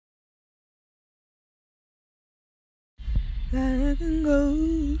black and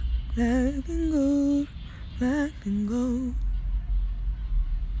gold, black and gold, black and gold,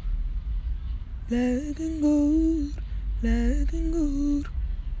 black and gold, black and gold.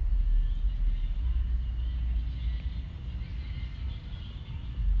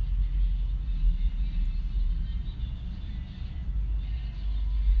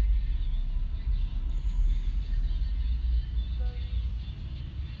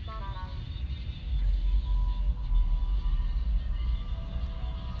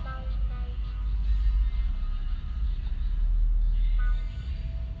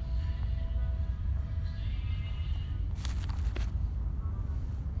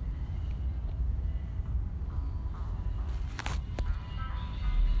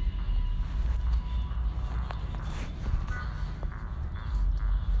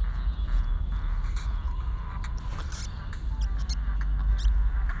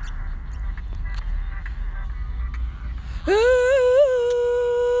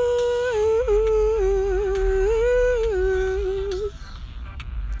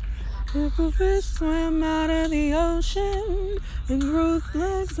 Little fish swam out of the ocean and grew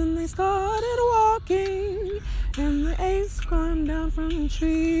legs and they started walking. And the apes climbed down from the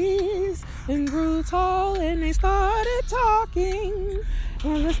trees and grew tall and they started talking.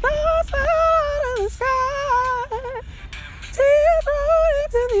 And the stars fell out of the sky, tears rolled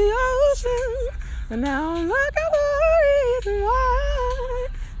into the ocean. And now I'm looking for a reason why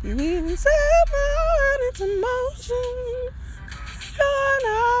you even set my heart into motion. You're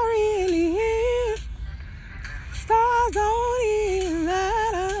not really here. Stars don't even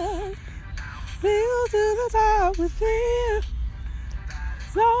matter. Feel to the top with fear.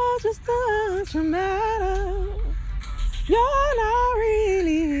 You're just a bunch of matter. You're not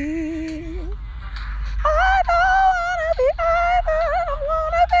really here. I don't wanna be either. I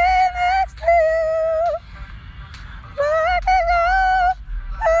wanna be next to you. Black and gold,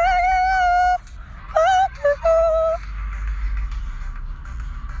 black and gold, black and gold.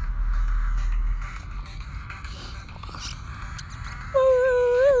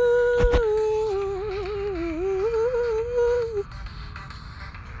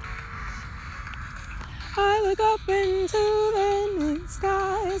 I look up into the night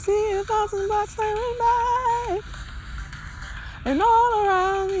sky, see 1,000 blocks staring by, and all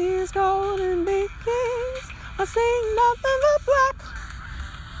around these golden beacons, I see nothing but black.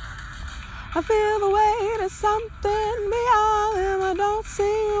 I feel the weight of something beyond them. I don't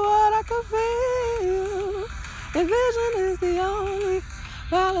see what I can feel. And vision is the only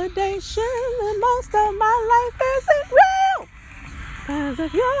validation that most of my life isn't real. 'Cause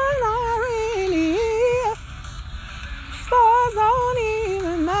if you're not really here, stars don't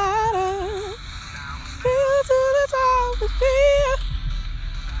even matter. Feel to the top with fear.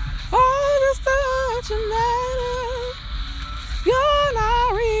 Oh, just a bunch of matter. You're not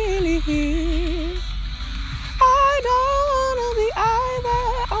really here. I don't wanna be either.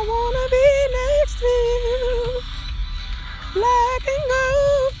 I wanna be next to you. Black and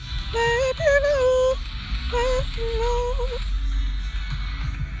gold, black and gold, black and gold.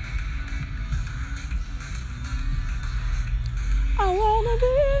 I wanna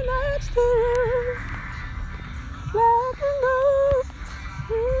be next to you. Black and gold.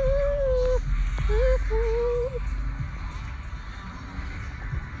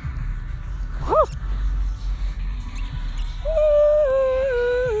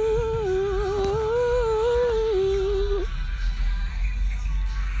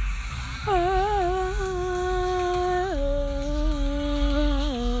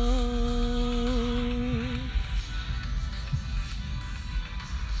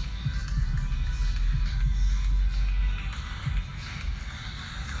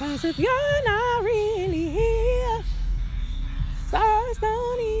 Cause if you're not really here, stars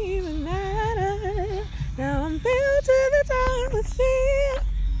don't even matter. Now I'm filled to the top with fear.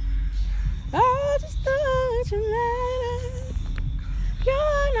 Oh, just don't you matter.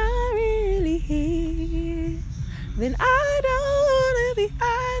 You're not really here. Then I don't wanna be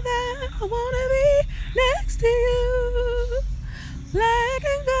either. I wanna be next to you. Black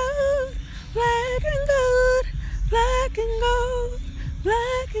and gold, black and gold, black and gold.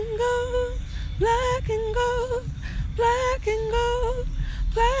 Black and gold, black and gold, black and gold,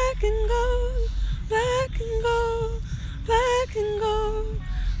 black and gold, black and gold, black and gold,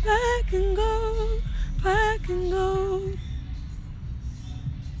 black and gold, black and gold.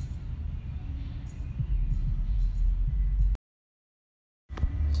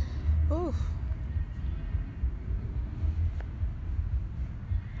 Ooh.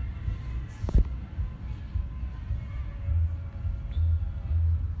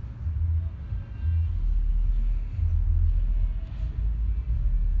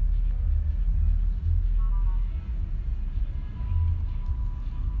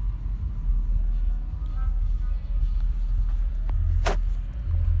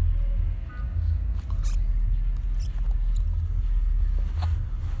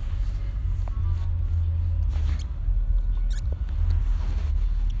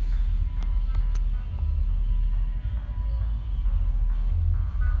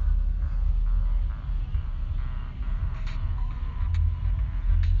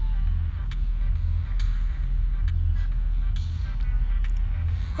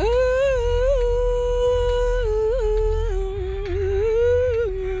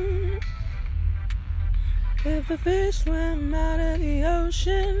 If the fish swam out of the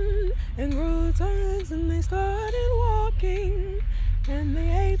ocean and grew tongues and they started walking, and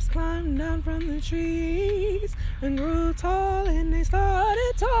the apes climbed down from the trees and grew tall and they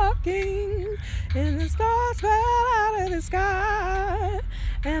started talking, and the stars fell out of the sky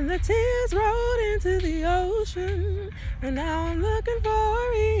and the tears rolled into the ocean, and now I'm looking for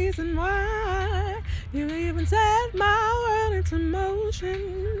a reason why you even set my world into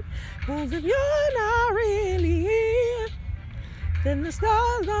motion. 'Cause if you're not really here, then the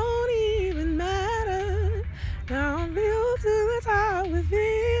stars don't even matter. Now I'm filled to the top with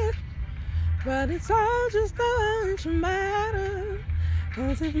fear, but it's all just a bunch of matter.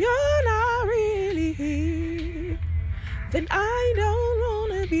 'Cause if you're not really here, then I don't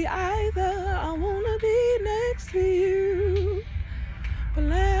wanna be either. I wanna be next to you.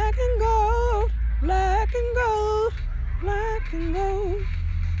 Black and gold, black and gold, black and gold.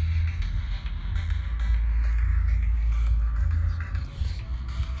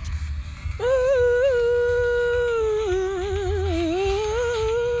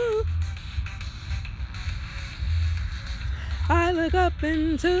 I look up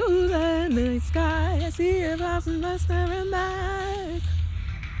into the night sky, I see a thousand stars staring back,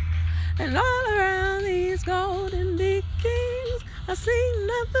 and all around these golden beacons I see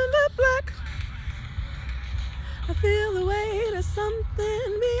nothing but black. I feel the weight of something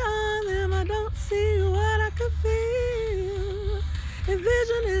beyond them. I don't see what I could feel. If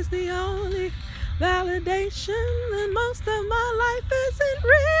vision is the only validation, then most of my life isn't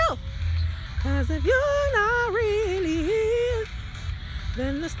real. 'Cause if you're not really here,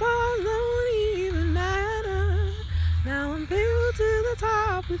 then the stars don't even matter. Now I'm filled to the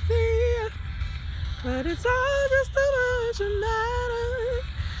top with fear, but it's all just a bunch of matter.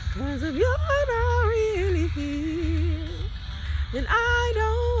 'Cause if you're not really here, then I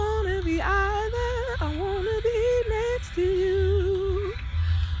don't wanna be either. I wanna be next to you.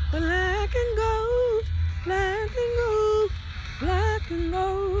 Black and gold, black and gold, black and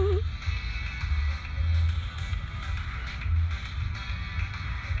gold.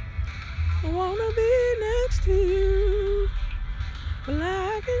 I wanna be next to you.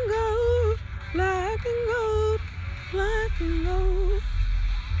 Black and gold, black and gold, black and gold.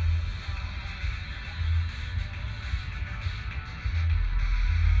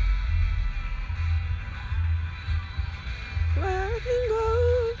 Black and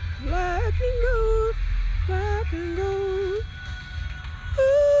gold, black and gold, black and gold.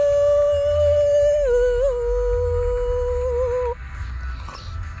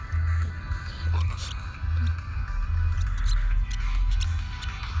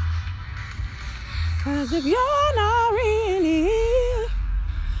 Cause if you're not really here,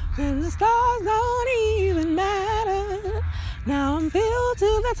 then the stars don't even matter. Now I'm filled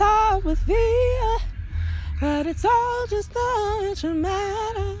to the top with fear, but it's all just a bunch of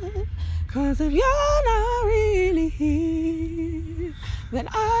matter. 'Cause if you're not really here, then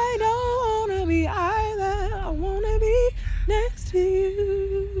I don't wanna be either. I wanna be next to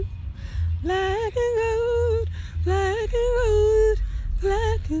you. Black and gold, black and gold,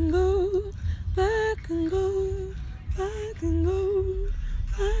 black and gold, black and gold, black and gold,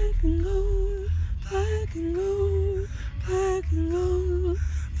 black and gold, black and gold, black and gold,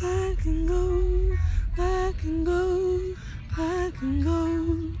 black and gold, black and gold, black and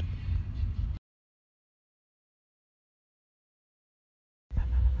gold.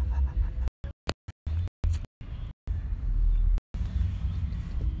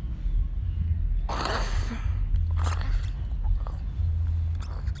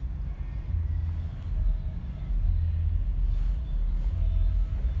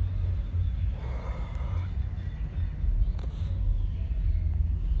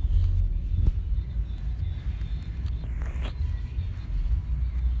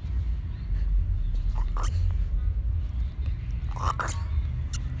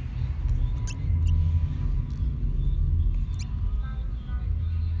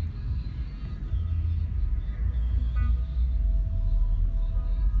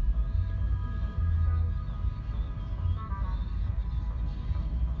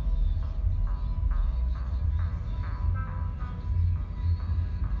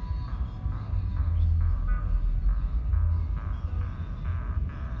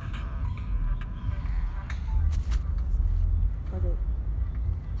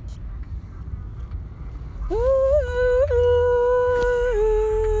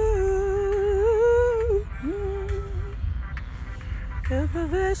 If the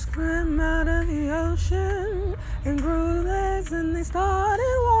fish swam out of the ocean and grew legs and they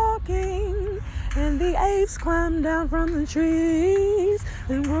started walking, and the apes climbed down from the trees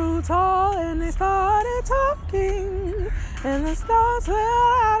and grew grew tall and they started talking, and the stars fell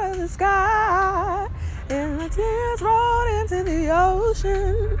out of the sky, and the tears rolled into the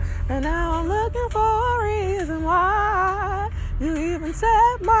ocean, and now I'm looking for a reason why you even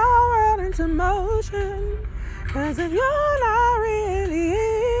set my world into motion. 'Cause if you're not really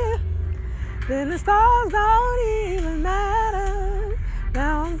here, then the stars don't even matter.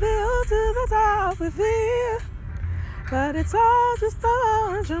 Now I'm filled to the top with fear, but it's all just a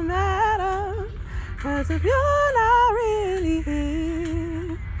bunch of matter. 'Cause if you're not really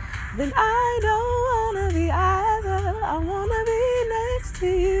here, then I don't wanna be either. I wanna be next to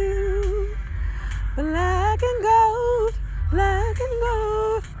you. Black and gold, black and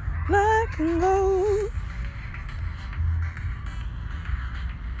gold, black and gold.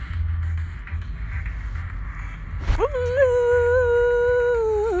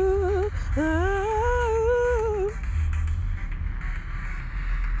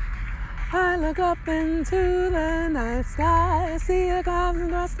 I look up into the night sky, I see the clouds and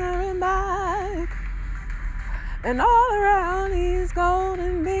stars staring back, and all around these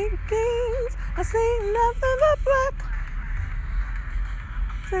golden beacons I see nothing but black.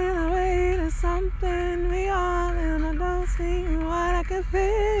 Saying the way to something beyond, and I don't see what I can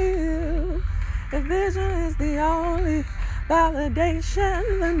feel. If vision is the only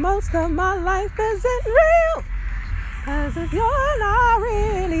validation, then most of my life isn't real. 'Cause if you're not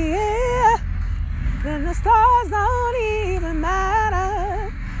really here, then the stars don't even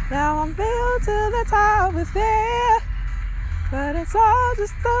matter. Now I'm filled to the top with fear, but it's all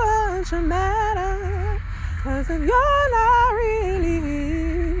just a bunch of matter. 'Cause if you're not really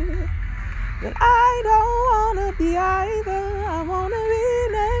here, then I don't wanna be either. I wanna be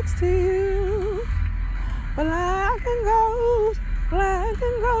next to you. Black and gold, black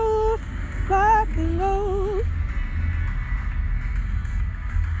and gold, black and gold.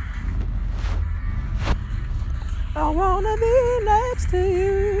 I wanna be next to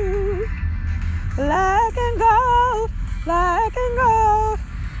you. Black and gold, black and gold,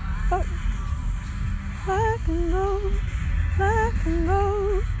 black and gold, black and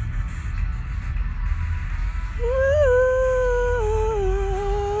gold.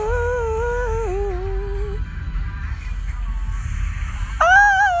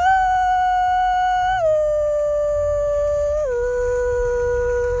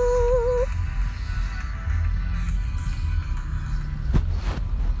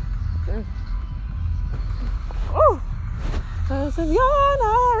 Cause if you're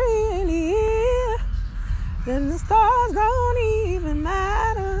not really here, then the stars don't even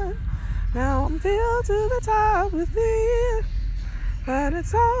matter. Now I'm filled to the top with fear, but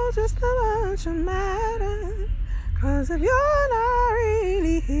it's all just a bunch of matter. 'Cause if you're not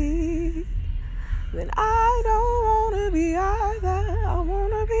really here, then I don't wanna be either. I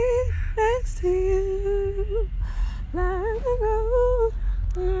wanna be next to you. Like a gold,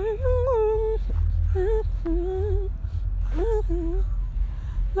 like a gold,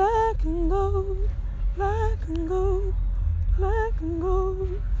 black and gold, black and gold, black and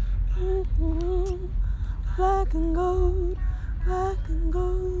gold, black and gold, black and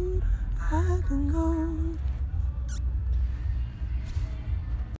gold, black and gold.